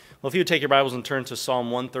Well, if you would take your Bibles and turn to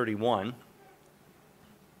Psalm 131.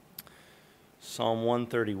 Psalm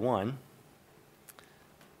 131.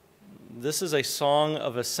 This is a song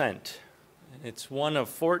of ascent. It's one of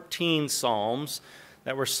 14 psalms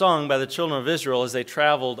that were sung by the children of Israel as they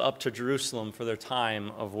traveled up to Jerusalem for their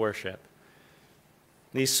time of worship.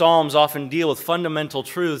 These psalms often deal with fundamental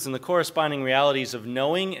truths and the corresponding realities of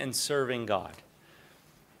knowing and serving God.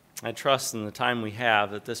 I trust in the time we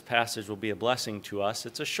have that this passage will be a blessing to us.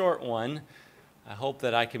 It's a short one. I hope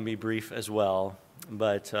that I can be brief as well,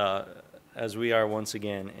 but as we are once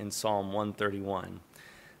again in Psalm 131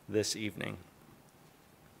 this evening.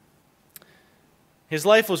 His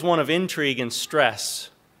life was one of intrigue and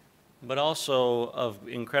stress, but also of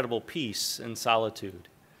incredible peace and solitude.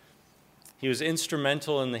 He was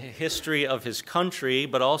instrumental in the history of his country,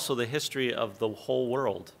 but also the history of the whole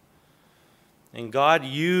world. And God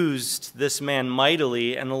used this man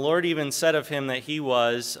mightily, and the Lord even said of him that he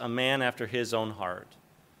was a man after his own heart.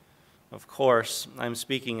 Of course, I'm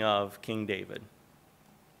speaking of King David.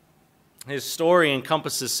 His story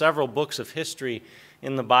encompasses several books of history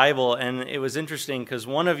in the Bible, and it was interesting because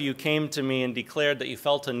one of you came to me and declared that you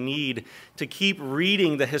felt a need to keep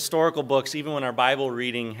reading the historical books even when our Bible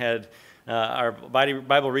reading had our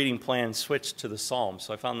Bible reading plan switched to the Psalms.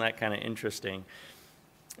 So I found that kind of interesting.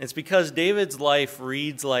 It's because David's life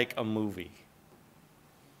reads like a movie.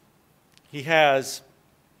 He has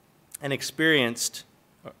an experienced,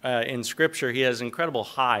 in Scripture, he has incredible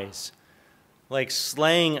highs, like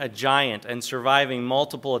slaying a giant and surviving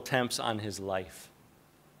multiple attempts on his life.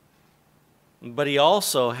 But he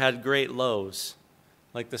also had great lows,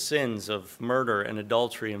 like the sins of murder and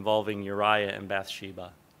adultery involving Uriah and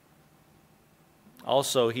Bathsheba.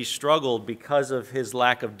 Also, he struggled because of his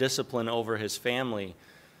lack of discipline over his family,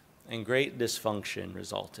 and great dysfunction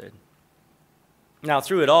resulted. Now,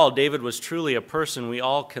 through it all, David was truly a person we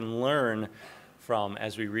all can learn from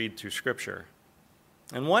as we read through Scripture.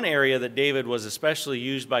 And one area that David was especially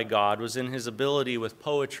used by God was in his ability with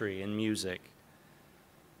poetry and music.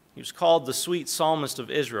 He was called the sweet psalmist of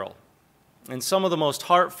Israel, and some of the most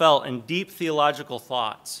heartfelt and deep theological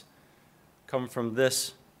thoughts come from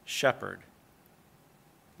this shepherd.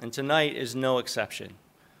 And tonight is no exception.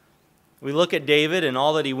 We look at David and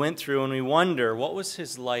all that he went through, and we wonder, what was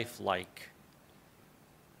his life like?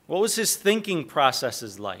 What was his thinking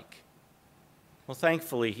processes like? Well,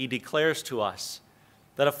 thankfully, he declares to us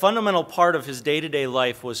that a fundamental part of his day-to-day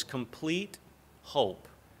life was complete hope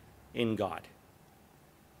in God.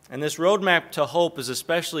 And this roadmap to hope is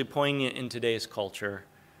especially poignant in today's culture.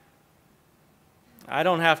 I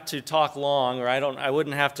don't have to talk long, or I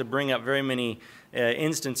wouldn't have to bring up very many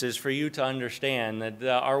instances for you to understand that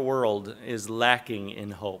our world is lacking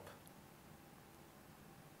in hope.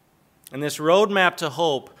 And this roadmap to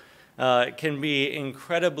hope can be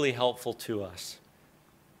incredibly helpful to us.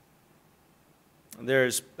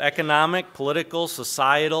 There's economic, political,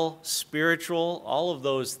 societal, spiritual, all of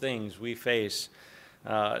those things we face,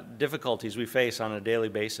 difficulties we face on a daily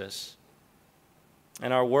basis.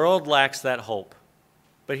 And our world lacks that hope.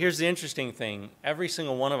 But here's the interesting thing. Every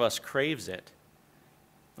single one of us craves it.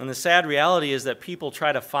 And the sad reality is that people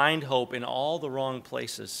try to find hope in all the wrong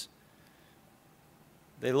places.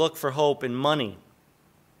 They look for hope in money.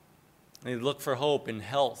 They look for hope in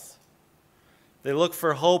health. They look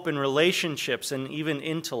for hope in relationships and even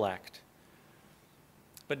intellect.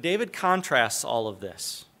 But David contrasts all of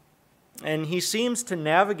this. And he seems to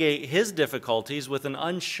navigate his difficulties with an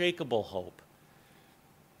unshakable hope.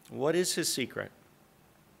 What is his secret?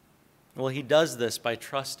 Well, he does this by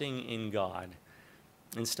trusting in God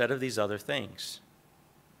instead of these other things.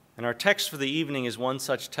 And our text for the evening is one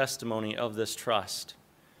such testimony of this trust.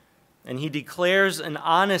 And he declares an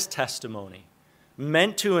honest testimony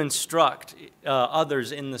meant to instruct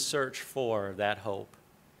others in the search for that hope.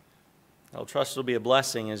 I'll trust it'll be a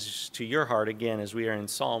blessing as to your heart again as we are in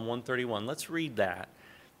Psalm 131. Let's read that.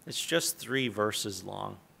 It's just 3 verses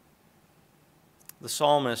long. The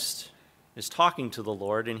psalmist is talking to the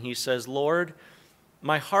Lord, and he says, "Lord,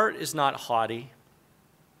 my heart is not haughty,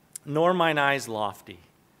 nor mine eyes lofty.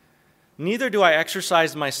 Neither do I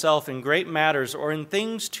exercise myself in great matters or in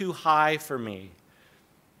things too high for me.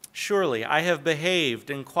 Surely I have behaved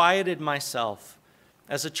and quieted myself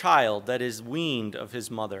as a child that is weaned of his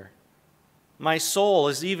mother. My soul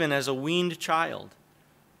is even as a weaned child.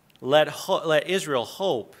 Let Israel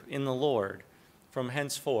hope in the Lord from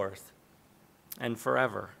henceforth and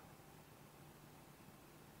forever."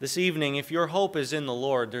 This evening, if your hope is in the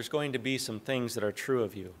Lord, there's going to be some things that are true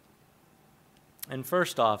of you. And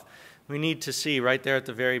first off, we need to see right there at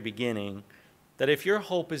the very beginning that if your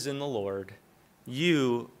hope is in the Lord,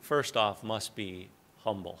 you, first off, must be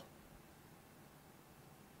humble.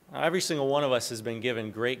 Every single one of us has been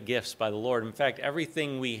given great gifts by the Lord. In fact,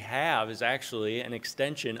 everything we have is actually an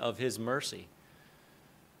extension of His mercy.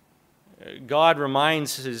 God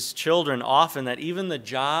reminds His children often that even the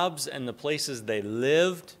jobs and the places they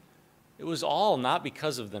lived, it was all not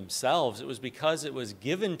because of themselves. It was because it was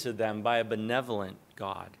given to them by a benevolent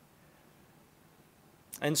God.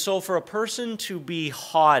 And so for a person to be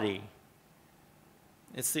haughty,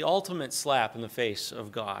 it's the ultimate slap in the face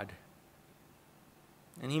of God.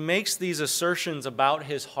 And he makes these assertions about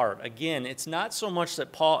his heart. Again, it's not so much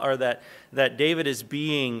that that David is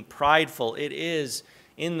being prideful. It is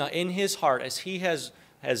in his heart, as he has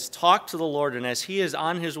talked to the Lord and as he is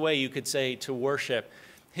on his way, you could say, to worship.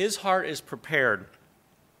 His heart is prepared,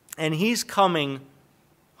 and he's coming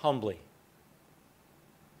humbly.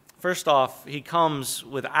 First off, he comes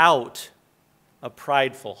without a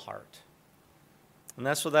prideful heart. And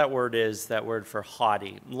that's what that word is, that word for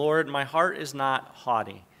haughty. Lord, my heart is not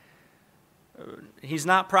haughty. He's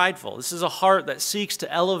not prideful. This is a heart that seeks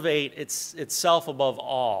to elevate itself above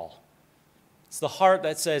all. It's the heart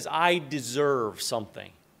that says, I deserve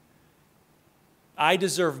something. I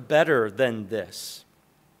deserve better than this.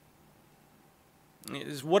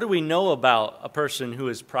 What do we know about a person who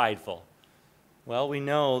is prideful? Well, we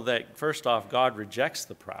know that, first off, God rejects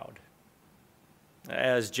the proud.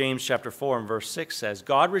 As James chapter 4 and verse 6 says,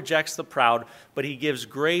 God rejects the proud, but He gives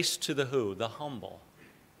grace to the who? The humble.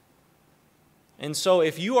 And so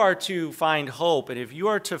if you are to find hope, and if you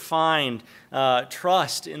are to find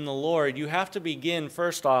trust in the Lord, you have to begin,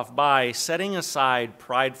 first off, by setting aside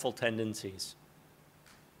prideful tendencies.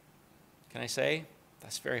 Can I say?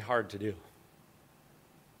 That's very hard to do.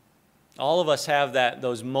 All of us have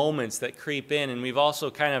those moments that creep in, and we've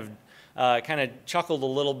also kind of chuckled a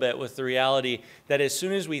little bit with the reality that as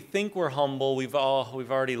soon as we think we're humble, we've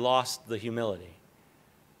already lost the humility.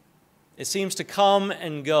 It seems to come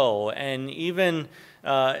and go, and even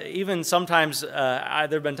sometimes there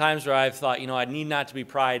have been times where I've thought, I need not to be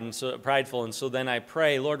prideful, and so then I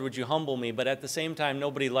pray, Lord, would you humble me? But at the same time,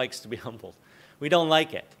 nobody likes to be humbled. We don't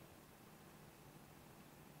like it.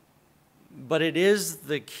 But it is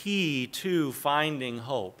the key to finding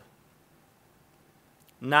hope.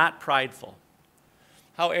 Not prideful.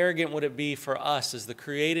 How arrogant would it be for us as the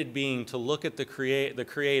created being to look at the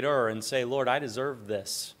Creator and say, Lord, I deserve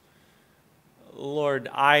this. Lord,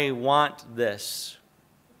 I want this.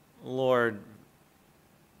 Lord,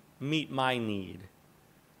 meet my need.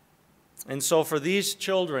 And so for these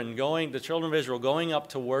children, the children of Israel going up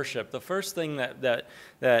to worship, the first thing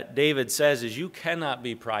that David says is, you cannot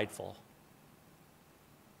be prideful.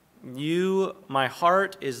 My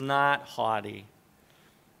heart is not haughty.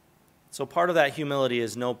 So part of that humility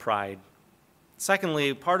is no pride.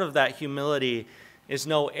 Secondly, part of that humility is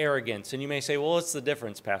no arrogance. And you may say, well, what's the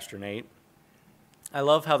difference, Pastor Nate? I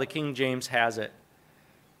love how the King James has it.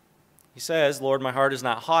 He says, Lord, my heart is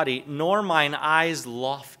not haughty, nor mine eyes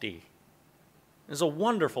lofty. It's a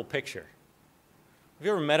wonderful picture. Have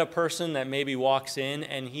you ever met a person that maybe walks in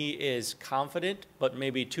and he is confident, but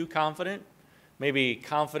maybe too confident? Maybe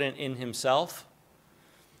confident in himself?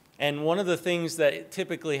 And one of the things that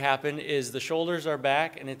typically happen is the shoulders are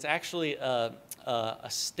back, and it's actually a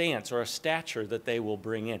stance or a stature that they will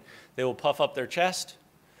bring in. They will puff up their chest,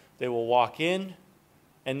 they will walk in,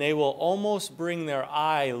 and they will almost bring their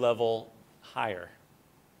eye level higher.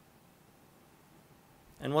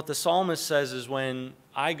 And what the psalmist says is, when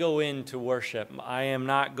I go in to worship, I am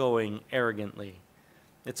not going arrogantly.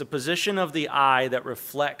 It's a position of the eye that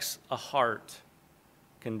reflects a heart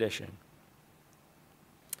condition.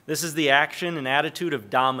 This is the action and attitude of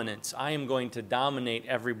dominance. I am going to dominate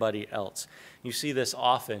everybody else. You see this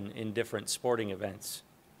often in different sporting events.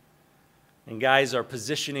 And guys are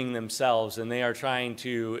positioning themselves and they are trying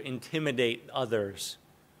to intimidate others.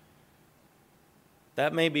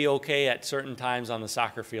 That may be okay at certain times on the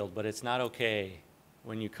soccer field, but it's not okay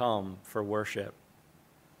when you come for worship.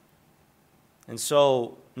 And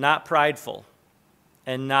so, not prideful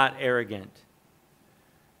and not arrogant.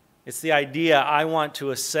 It's the idea, I want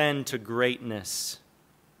to ascend to greatness.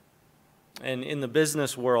 And in the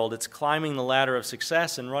business world, it's climbing the ladder of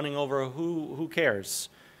success and running over who cares?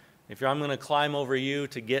 If I'm going to climb over you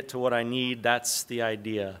to get to what I need, that's the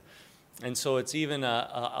idea. And so it's even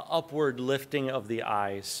a upward lifting of the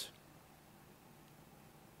eyes.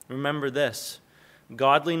 Remember this,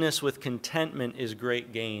 godliness with contentment is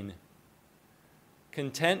great gain.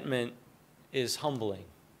 Contentment is humbling.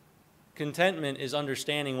 Contentment is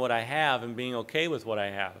understanding what I have and being okay with what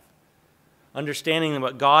I have. Understanding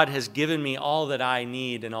that God has given me all that I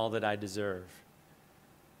need and all that I deserve.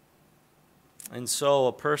 And so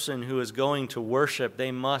a person who is going to worship,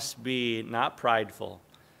 they must be not prideful.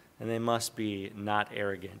 and they must be not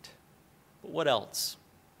arrogant. But what else?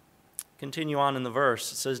 Continue on in the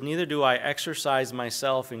verse. It says, neither do I exercise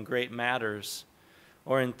myself in great matters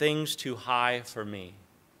or in things too high for me.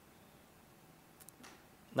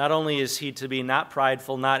 Not only is he to be not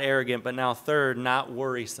prideful, not arrogant, but now third, not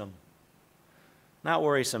worrisome. Not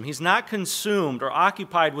worrisome. He's not consumed or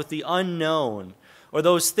occupied with the unknown or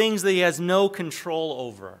those things that he has no control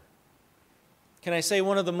over. Can I say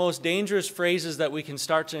one of the most dangerous phrases that we can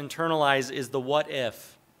start to internalize is the what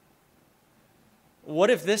if. What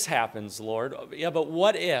if this happens, Lord? Yeah, but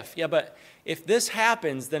what if? Yeah, but if this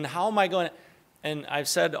happens, then how am I going to... And I've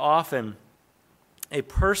said often, a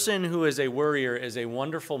person who is a worrier is a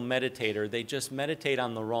wonderful meditator. They just meditate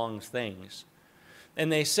on the wrong things.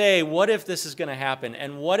 And they say, what if this is going to happen?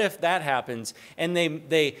 And what if that happens? And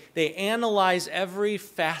they analyze every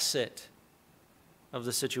facet of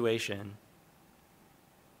the situation.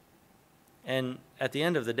 And at the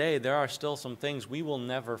end of the day, there are still some things we will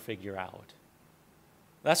never figure out.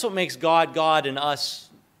 That's what makes God God and us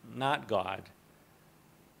not God.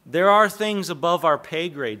 There are things above our pay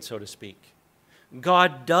grade, so to speak.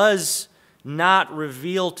 God does not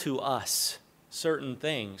reveal to us certain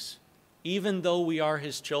things, even though we are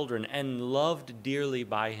his children and loved dearly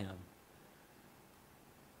by him.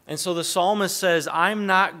 And so the psalmist says, I'm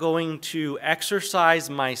not going to exercise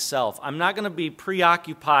myself. I'm not going to be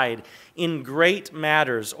preoccupied in great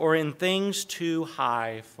matters or in things too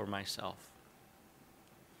high for myself.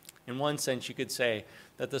 In one sense, you could say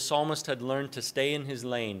that the psalmist had learned to stay in his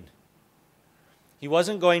lane. He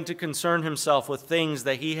wasn't going to concern himself with things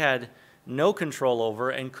that he had no control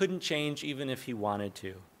over and couldn't change even if he wanted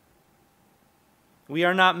to. We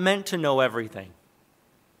are not meant to know everything.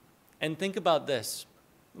 And think about this.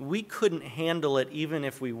 We couldn't handle it even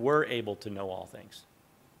if we were able to know all things.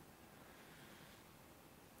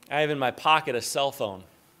 I have in my pocket a cell phone.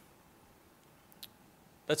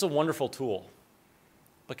 That's a wonderful tool.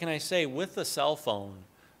 But can I say, with a cell phone,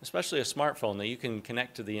 especially a smartphone that you can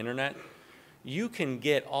connect to the internet, you can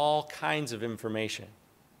get all kinds of information.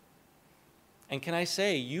 And can I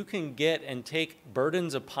say, you can get and take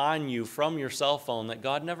burdens upon you from your cell phone that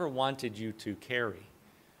God never wanted you to carry.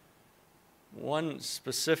 One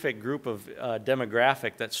specific group of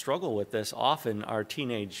demographic that struggle with this often are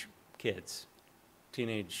teenage kids,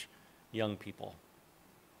 teenage young people.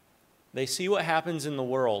 They see what happens in the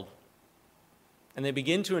world, and they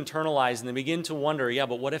begin to internalize, and they begin to wonder, yeah,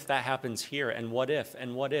 but what if that happens here? And what if,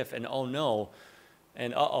 and oh no,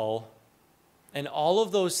 and uh-oh. And all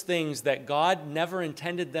of those things that God never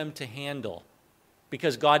intended them to handle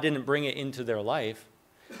because God didn't bring it into their life.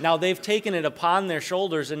 Now they've taken it upon their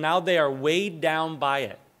shoulders, and now they are weighed down by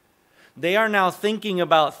it. They are now thinking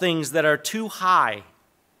about things that are too high,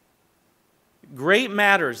 great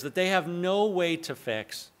matters that they have no way to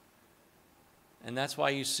fix. And that's why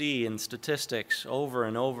you see in statistics over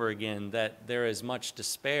and over again that there is much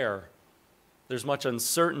despair, there's much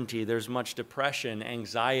uncertainty, there's much depression,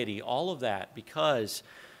 anxiety, all of that, because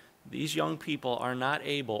these young people are not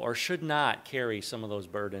able or should not carry some of those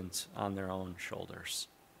burdens on their own shoulders.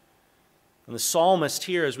 And the psalmist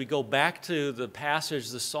here, as we go back to the passage,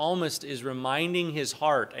 the psalmist is reminding his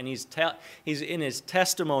heart, and he's in his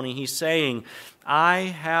testimony, he's saying, I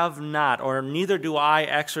have not, or neither do I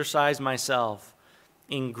exercise myself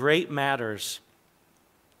in great matters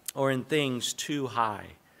or in things too high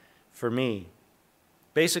for me.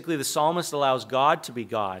 Basically, the psalmist allows God to be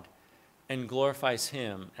God and glorifies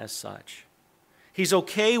him as such. He's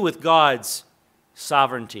okay with God's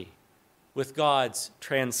sovereignty, with God's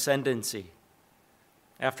transcendency.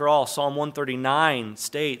 After all, Psalm 139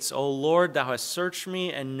 states, O Lord, thou hast searched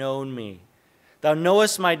me and known me. Thou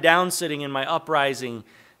knowest my downsitting and my uprising.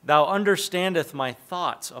 Thou understandest my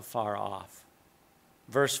thoughts afar off.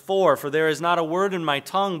 Verse 4, for there is not a word in my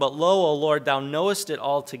tongue, but lo, O Lord, thou knowest it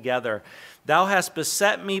altogether. Thou hast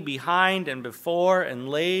beset me behind and before, and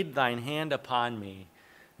laid thine hand upon me.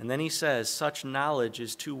 And then he says, such knowledge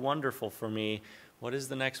is too wonderful for me. What is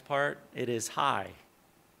the next part? It is high.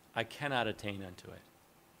 I cannot attain unto it.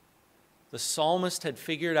 The psalmist had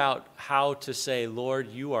figured out how to say, Lord,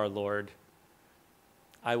 you are Lord.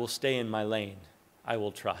 I will stay in my lane. I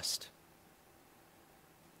will trust.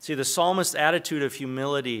 See, the psalmist's attitude of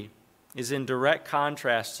humility is in direct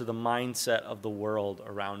contrast to the mindset of the world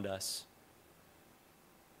around us.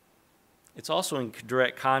 It's also in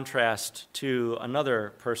direct contrast to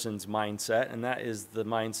another person's mindset, and that is the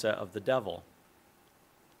mindset of the devil.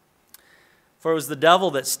 For it was the devil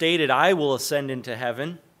that stated, I will ascend into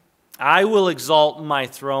heaven. I will exalt my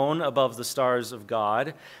throne above the stars of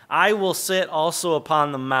God. I will sit also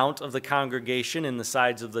upon the mount of the congregation in the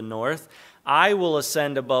sides of the north. I will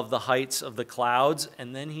ascend above the heights of the clouds.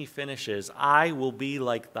 And then he finishes, I will be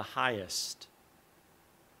like the highest.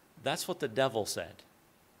 That's what the devil said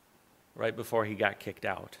right before he got kicked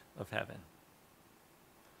out of heaven.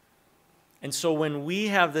 And so when we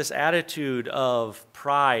have this attitude of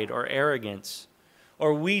pride or arrogance,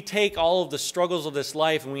 or we take all of the struggles of this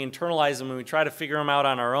life and we internalize them and we try to figure them out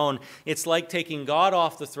on our own, it's like taking God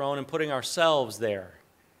off the throne and putting ourselves there.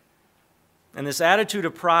 And this attitude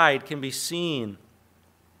of pride can be seen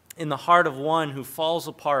in the heart of one who falls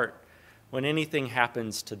apart when anything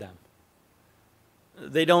happens to them.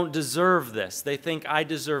 They don't deserve this. They think, I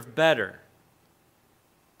deserve better.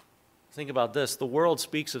 Think about this. The world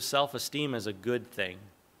speaks of self-esteem as a good thing.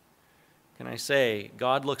 Can I say,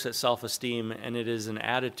 God looks at self-esteem and it is an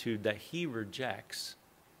attitude that he rejects.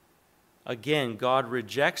 Again, God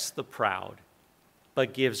rejects the proud,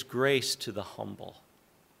 but gives grace to the humble.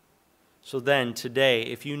 So then, today,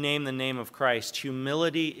 if you name the name of Christ,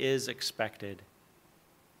 humility is expected.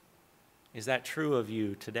 Is that true of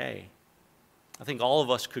you today? I think all of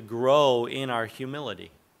us could grow in our humility.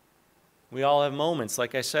 We all have moments,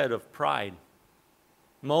 like I said, of pride.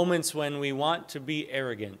 Moments when we want to be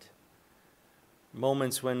arrogant.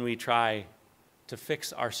 Moments when we try to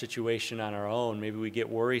fix our situation on our own. Maybe we get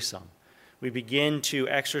worrisome. We begin to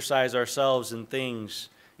exercise ourselves in things,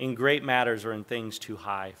 in great matters or in things too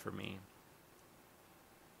high for me.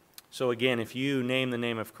 So again, if you name the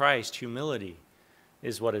name of Christ, humility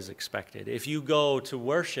is what is expected. If you go to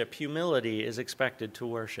worship, humility is expected to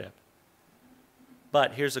worship.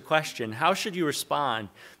 But here's a question. How should you respond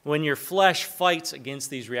when your flesh fights against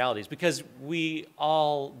these realities? Because we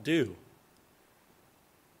all do.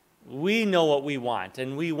 We know what we want,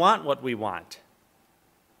 and we want what we want.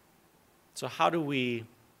 So how do we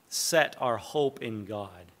set our hope in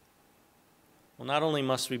God? Well, not only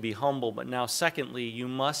must we be humble, but now secondly, you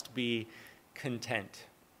must be content.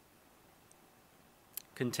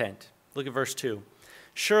 Content. Look at verse 2.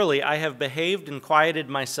 Surely I have behaved and quieted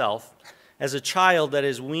myself as a child that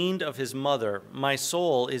is weaned of his mother. My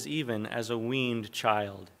soul is even as a weaned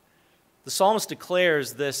child. The psalmist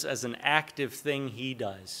declares this as an active thing he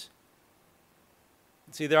does.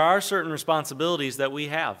 See, there are certain responsibilities that we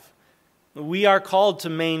have. We are called to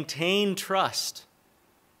maintain trust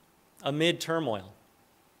amid turmoil.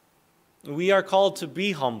 We are called to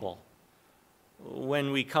be humble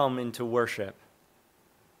when we come into worship.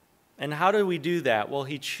 And how do we do that? Well,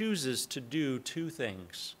 he chooses to do two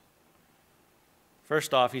things.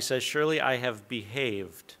 First off, he says, surely I have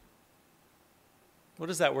behaved. What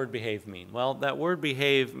does that word behave mean? Well, that word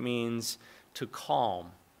behave means to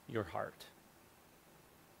calm your heart.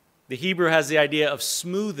 The Hebrew has the idea of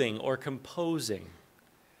smoothing or composing.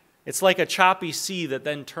 It's like a choppy sea that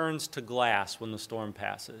then turns to glass when the storm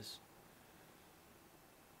passes.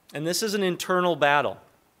 And this is an internal battle.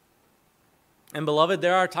 And beloved,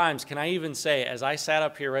 there are times, can I even say, as I sat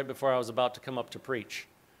up here right before I was about to come up to preach,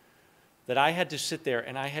 that I had to sit there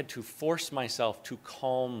and I had to force myself to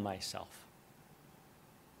calm myself.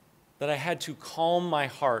 That I had to calm my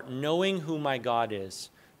heart, knowing who my God is,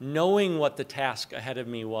 knowing what the task ahead of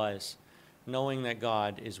me was, knowing that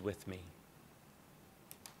God is with me.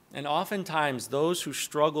 And oftentimes, those who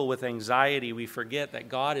struggle with anxiety, we forget that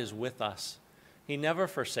God is with us. He never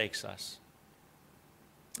forsakes us.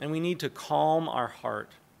 And we need to calm our heart.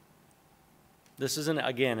 This is,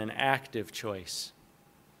 again, an active choice.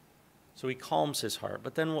 So he calms his heart.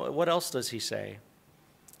 But then what else does he say?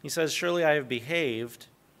 He says, surely I have behaved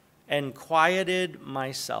and quieted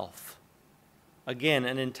myself. Again,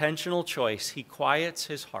 an intentional choice. He quiets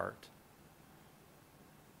his heart.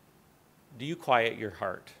 Do you quiet your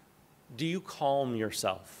heart? Do you calm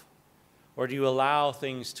yourself? Or do you allow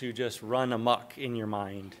things to just run amok in your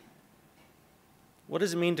mind? What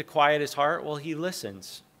does it mean to quiet his heart? Well, he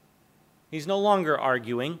listens. He's no longer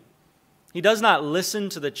arguing. He does not listen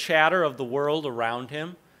to the chatter of the world around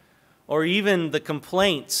him or even the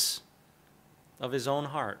complaints of his own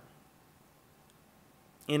heart.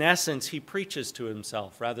 In essence, he preaches to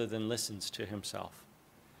himself rather than listens to himself.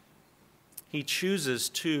 He chooses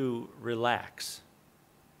to relax.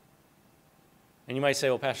 And you might say,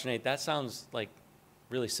 well, Pastor Nate, that sounds like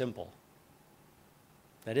really simple.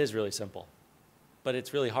 That is really simple. But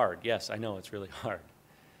it's really hard. Yes, I know it's really hard.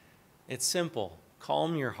 It's simple.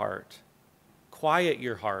 Calm your heart. Quiet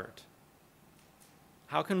your heart.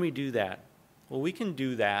 How can we do that? Well, we can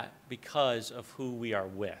do that because of who we are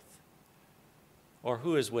with. Or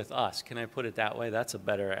who is with us. Can I put it that way? That's a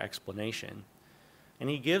better explanation. And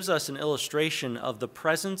he gives us an illustration of the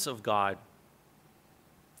presence of God.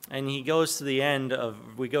 And he goes to the end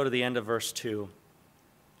of, we go to the end of verse 2.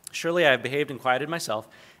 Surely I have behaved and quieted myself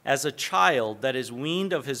as a child that is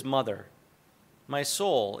weaned of his mother. My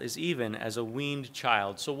soul is even as a weaned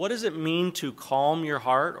child. So what does it mean to calm your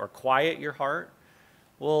heart or quiet your heart?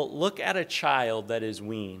 Well, look at a child that is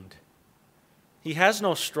weaned. He has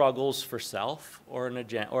no struggles for self or an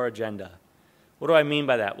agenda. What do I mean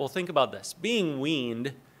by that? Well, think about this. Being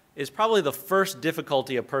weaned is probably the first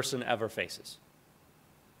difficulty a person ever faces.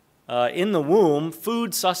 In the womb,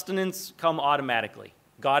 food sustenance come automatically.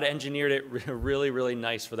 God engineered it really, really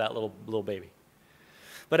nice for that little baby.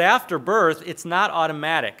 But after birth, it's not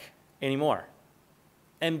automatic anymore.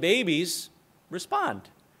 And babies respond.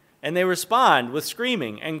 And they respond with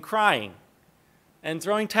screaming and crying and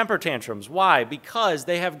throwing temper tantrums. Why? Because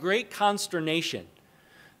they have great consternation.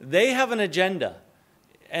 They have an agenda,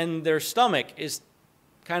 and their stomach is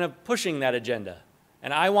kind of pushing that agenda.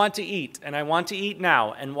 And I want to eat, and I want to eat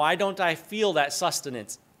now. And why don't I feel that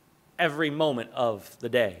sustenance every moment of the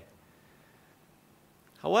day?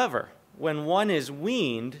 However, when one is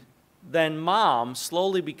weaned, then mom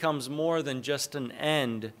slowly becomes more than just an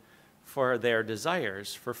end for their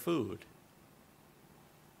desires for food.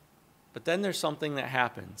 But then there's something that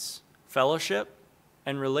happens. Fellowship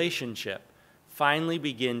and relationship finally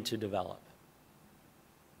begin to develop.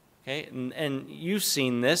 Okay, and you've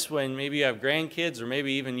seen this when maybe you have grandkids or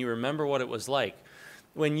maybe even you remember what it was like.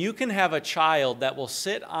 When you can have a child that will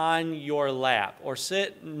sit on your lap or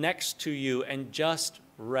sit next to you and just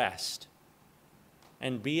rest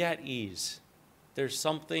and be at ease, there's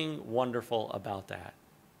something wonderful about that.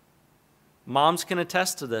 Moms can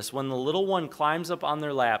attest to this. When the little one climbs up on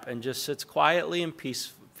their lap and just sits quietly and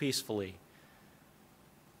peacefully.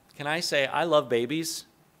 Can I say, I love babies,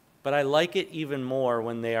 but I like it even more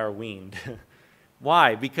when they are weaned.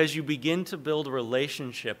 Why? Because you begin to build a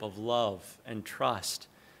relationship of love and trust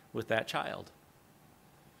with that child.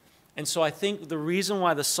 And so I think the reason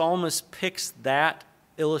why the psalmist picks that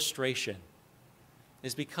illustration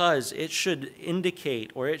is because it should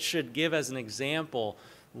indicate, or it should give as an example,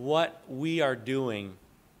 what we are doing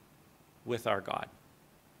with our God.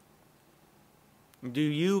 Do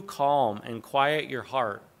you calm and quiet your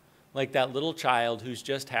heart like that little child who's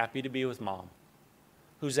just happy to be with mom?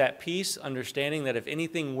 Who's at peace, understanding that if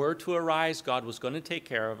anything were to arise, God was going to take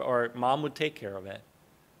care of it, or mom would take care of it.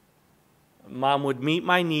 Mom would meet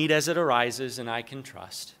my need as it arises, and I can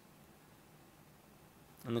trust.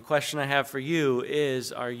 And the question I have for you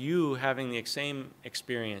is, are you having the same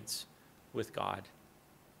experience with God?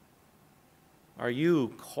 Are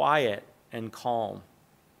you quiet and calm?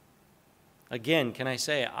 Again, can I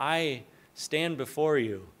say, I stand before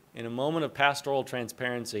you in a moment of pastoral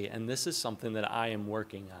transparency, and this is something that I am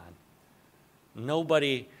working on.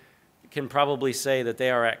 Nobody can probably say that they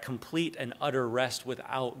are at complete and utter rest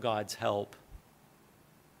without God's help.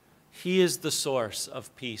 He is the source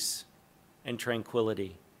of peace and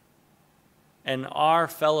tranquility. And our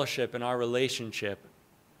fellowship and our relationship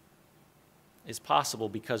is possible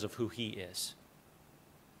because of who He is.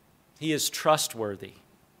 He is trustworthy,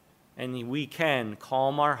 and we can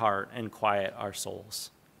calm our heart and quiet our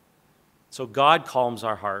souls. So God calms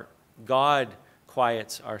our heart. God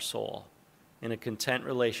quiets our soul in a content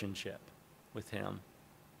relationship with Him.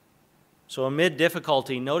 So amid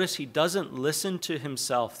difficulty, notice he doesn't listen to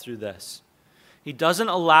himself through this. He doesn't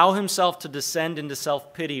allow himself to descend into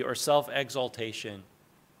self-pity or self-exaltation.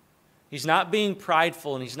 He's not being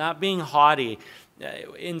prideful and he's not being haughty.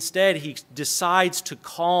 Instead, he decides to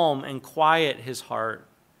calm and quiet his heart.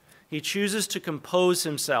 He chooses to compose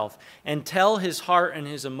himself and tell his heart and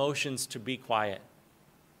his emotions to be quiet.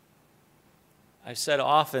 I've said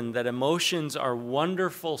often that emotions are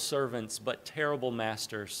wonderful servants but terrible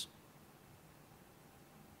masters.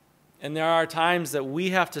 And there are times that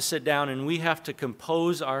we have to sit down and we have to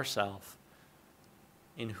compose ourselves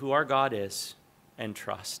in who our God is and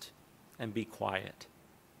trust and be quiet.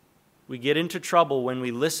 We get into trouble when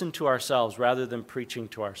we listen to ourselves rather than preaching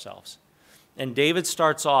to ourselves. And David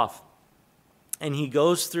starts off and he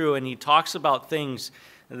goes through and he talks about things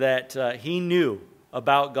that he knew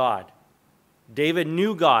about God. David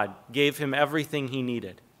knew God gave him everything he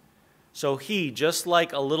needed. So he, just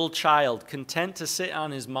like a little child, content to sit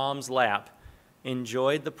on his mom's lap,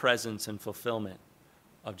 enjoyed the presence and fulfillment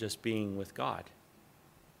of just being with God.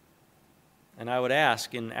 And I would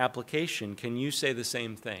ask, in application, can you say the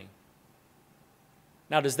same thing?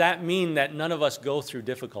 Now, does that mean that none of us go through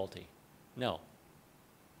difficulty? No.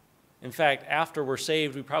 In fact, after we're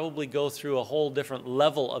saved, we probably go through a whole different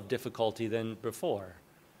level of difficulty than before.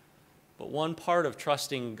 But one part of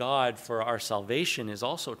trusting God for our salvation is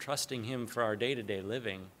also trusting Him for our day-to-day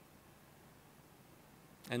living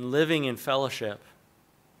and living in fellowship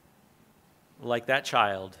like that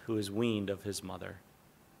child who is weaned of his mother.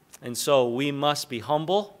 And so we must be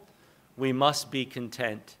humble, we must be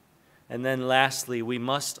content, and then lastly, we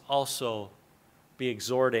must also be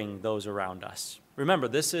exhorting those around us. Remember,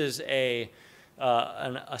 this is a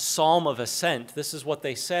psalm of ascent. This is what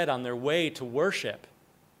they said on their way to worship.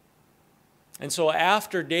 And so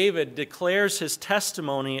after David declares his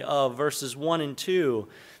testimony of verses 1 and 2,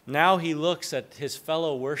 now he looks at his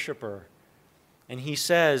fellow worshiper and he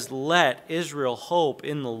says, "Let Israel hope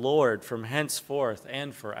in the Lord from henceforth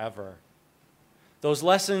and forever." Those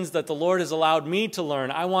lessons that the Lord has allowed me to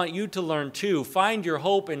learn, I want you to learn too. Find your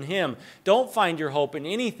hope in Him. Don't find your hope in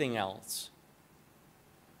anything else.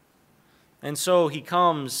 And so he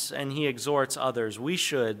comes and he exhorts others. We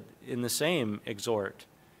should, in the same, exhort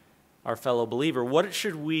our fellow believer. What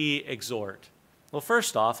should we exhort? Well,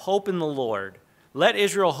 first off, hope in the Lord. Let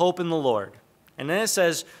Israel hope in the Lord. And then it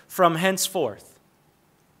says, from henceforth.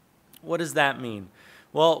 What does that mean?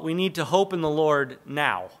 Well, we need to hope in the Lord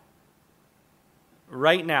now.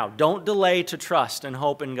 Right now. Don't delay to trust and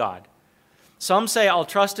hope in God. Some say, I'll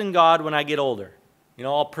trust in God when I get older.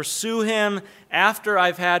 I'll pursue Him after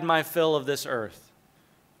I've had my fill of this earth.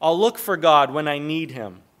 I'll look for God when I need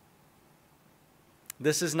Him.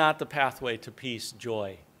 This is not the pathway to peace,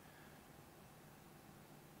 joy,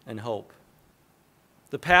 and hope.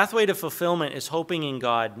 The pathway to fulfillment is hoping in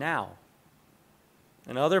God now.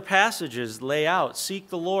 And other passages lay out, seek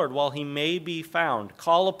the Lord while He may be found.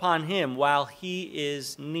 Call upon Him while He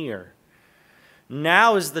is near.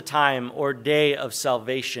 Now is the time or day of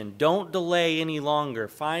salvation. Don't delay any longer.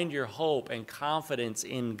 Find your hope and confidence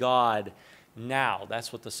in God now.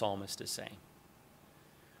 That's what the psalmist is saying.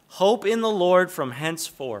 Hope in the Lord from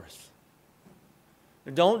henceforth.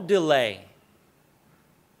 Don't delay.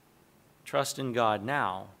 Trust in God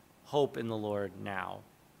now. Hope in the Lord now.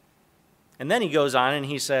 And then he goes on and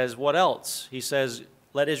he says, what else? He says,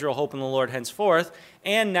 let Israel hope in the Lord henceforth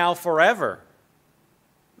and now forever.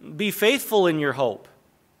 Be faithful in your hope.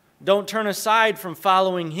 Don't turn aside from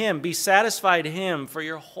following Him. Be satisfied in Him for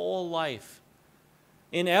your whole life.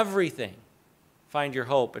 In everything, find your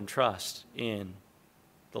hope and trust in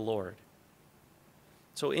the Lord.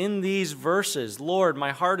 So in these verses, Lord, my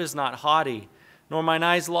heart is not haughty, nor mine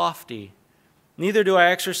eyes lofty. Neither do I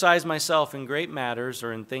exercise myself in great matters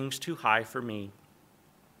or in things too high for me.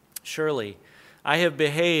 Surely I have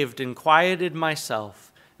behaved and quieted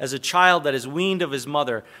myself as a child that is weaned of his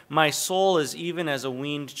mother. My soul is even as a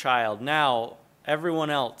weaned child. Now, everyone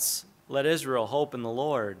else, let Israel hope in the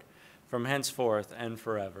Lord from henceforth and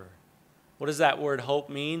forever. What does that word hope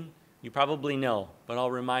mean? You probably know, but I'll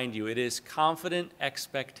remind you. It is confident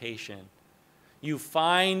expectation. You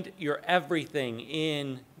find your everything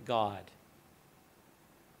in God.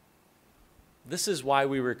 This is why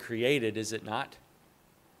we were created, is it not?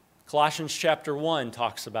 Colossians chapter 1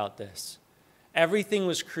 talks about this. Everything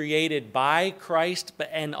was created by Christ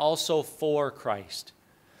and also for Christ.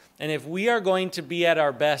 And if we are going to be at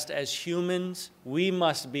our best as humans, we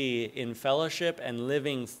must be in fellowship and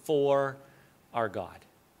living for our God.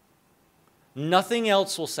 Nothing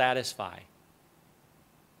else will satisfy.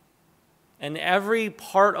 And every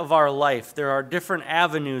part of our life, there are different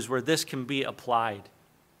avenues where this can be applied.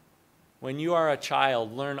 When you are a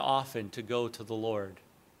child, learn often to go to the Lord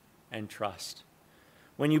and trust.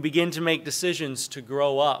 When you begin to make decisions to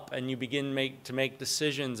grow up and you begin to make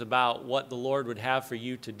decisions about what the Lord would have for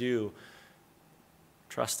you to do,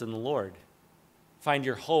 trust in the Lord. Find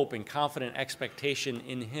your hope and confident expectation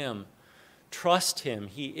in Him. Trust Him.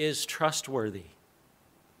 He is trustworthy.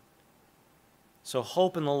 So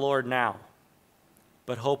hope in the Lord now,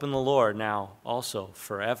 but hope in the Lord now also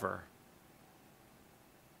forever.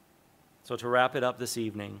 So to wrap it up this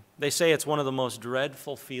evening, they say it's one of the most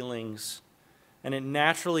dreadful feelings, and it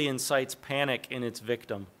naturally incites panic in its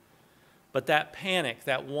victim. But that panic,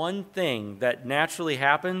 that one thing that naturally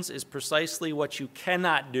happens, is precisely what you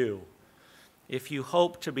cannot do if you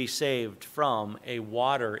hope to be saved from a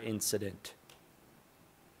water incident.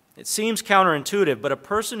 It seems counterintuitive, but a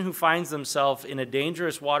person who finds themselves in a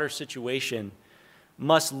dangerous water situation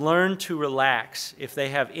must learn to relax if they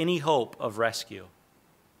have any hope of rescue.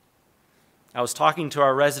 I was talking to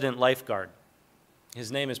our resident lifeguard.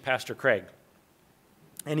 His name is Pastor Craig.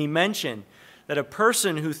 And he mentioned that a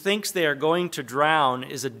person who thinks they are going to drown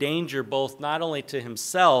is a danger both not only to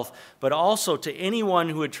himself, but also to anyone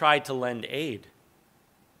who would try to lend aid.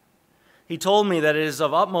 He told me that it is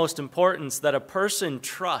of utmost importance that a person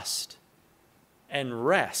trust and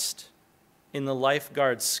rest in the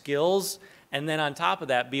lifeguard's skills, and then on top of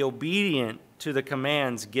that, be obedient to the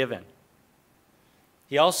commands given.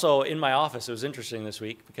 He also, in my office, it was interesting this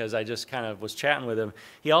week because I just kind of was chatting with him.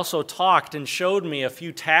 He also talked and showed me a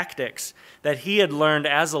few tactics that he had learned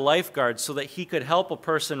as a lifeguard so that he could help a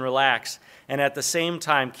person relax and at the same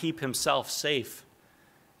time keep himself safe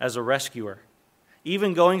as a rescuer.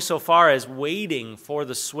 Even going so far as waiting for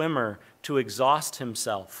the swimmer to exhaust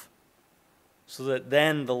himself so that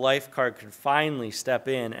then the lifeguard could finally step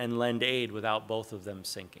in and lend aid without both of them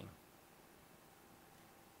sinking.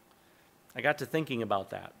 I got to thinking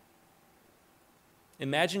about that.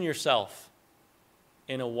 Imagine yourself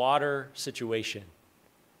in a water situation.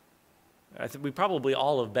 I think we probably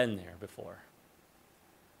all have been there before.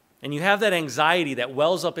 And you have that anxiety that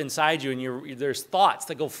wells up inside you, and there's thoughts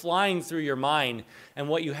that go flying through your mind. And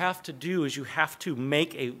what you have to do is you have to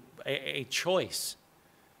make a choice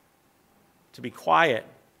to be quiet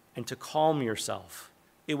and to calm yourself.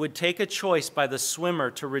 It would take a choice by the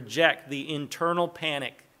swimmer to reject the internal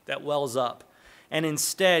panic that wells up and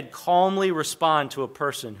instead calmly respond to a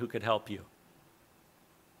person who could help you.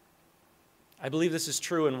 I believe this is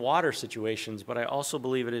true in water situations, but I also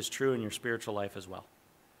believe it is true in your spiritual life as well.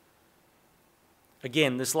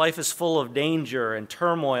 Again, this life is full of danger and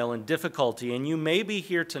turmoil and difficulty, and you may be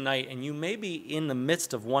here tonight and you may be in the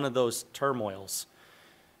midst of one of those turmoils.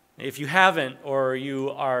 If you haven't or you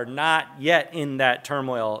are not yet in that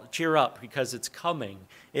turmoil, cheer up because it's coming.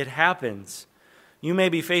 It happens. You may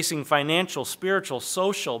be facing financial, spiritual,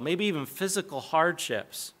 social, maybe even physical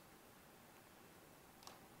hardships.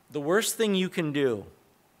 The worst thing you can do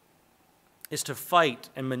is to fight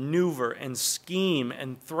and maneuver and scheme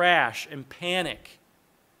and thrash and panic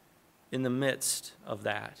in the midst of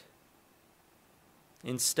that.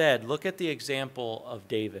 Instead, look at the example of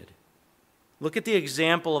David. Look at the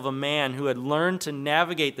example of a man who had learned to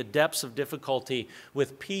navigate the depths of difficulty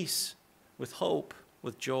with peace, with hope,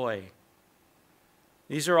 with joy.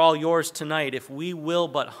 These are all yours tonight if we will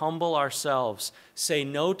but humble ourselves, say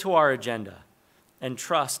no to our agenda, and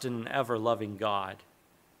trust in an ever-loving God.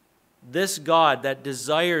 This God that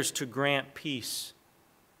desires to grant peace,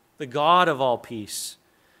 the God of all peace,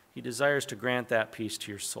 he desires to grant that peace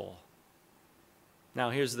to your soul. Now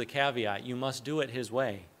here's the caveat. You must do it his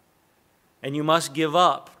way, and you must give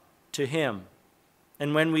up to him.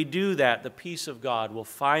 And when we do that, the peace of God will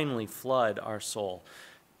finally flood our soul.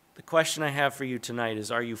 The question I have for you tonight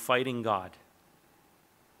is, are you fighting God?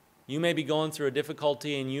 You may be going through a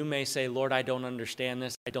difficulty and you may say, Lord, I don't understand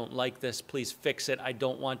this. I don't like this. Please fix it. I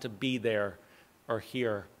don't want to be there or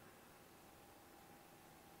here.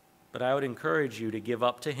 But I would encourage you to give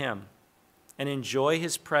up to him and enjoy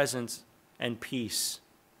his presence and peace.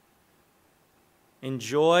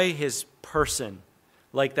 Enjoy his person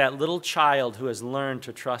like that little child who has learned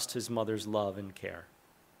to trust his mother's love and care.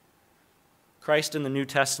 Christ in the New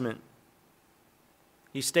Testament,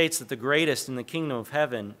 he states that the greatest in the kingdom of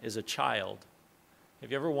heaven is a child.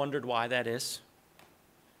 Have you ever wondered why that is?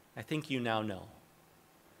 I think you now know.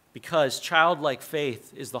 Because childlike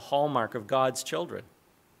faith is the hallmark of God's children.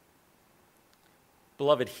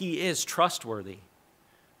 Beloved, he is trustworthy.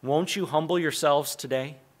 Won't you humble yourselves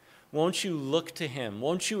today? Won't you look to him?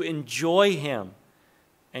 Won't you enjoy him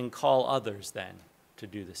and call others then to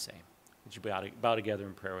do the same? Would you bow together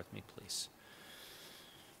in prayer with me, please?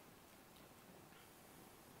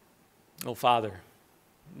 Oh, Father,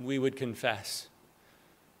 we would confess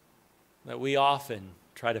that we often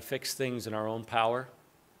try to fix things in our own power.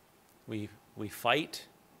 We fight,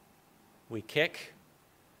 we kick,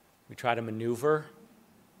 we try to maneuver.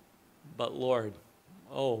 But Lord,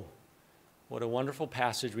 oh, what a wonderful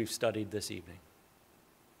passage we've studied this evening.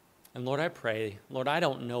 And Lord, I pray, Lord, I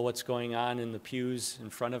don't know what's going on in the pews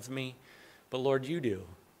in front of me, but Lord, you do.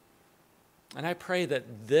 And I pray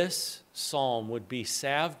that this psalm would be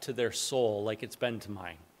salved to their soul like it's been to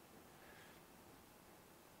mine.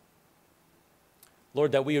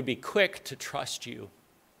 Lord, that we would be quick to trust you.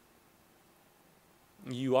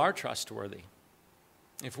 You are trustworthy.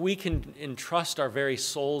 If we can entrust our very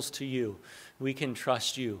souls to you, we can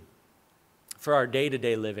trust you for our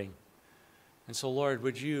day-to-day living. And so, Lord,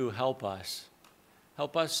 would you help us?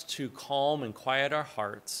 Help us to calm and quiet our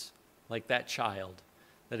hearts like that child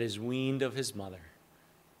that is weaned of his mother,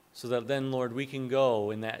 so that then, Lord, we can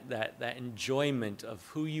go in that enjoyment of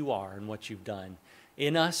who you are and what you've done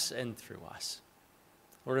in us and through us.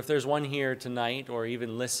 Lord, if there's one here tonight or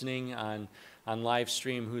even listening on live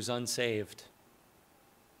stream who's unsaved,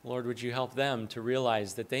 Lord, would you help them to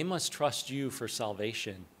realize that they must trust you for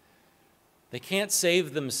salvation. They can't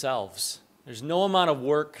save themselves. There's no amount of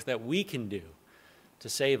work that we can do to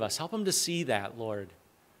save us. Help them to see that, Lord.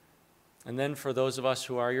 And then for those of us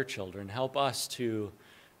who are your children, help us to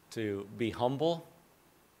be humble,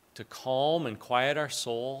 to calm and quiet our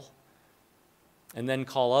soul, and then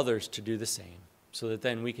call others to do the same, so that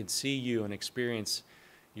then we can see you and experience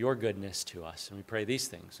your goodness to us. And we pray these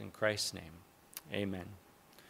things in Christ's name. Amen.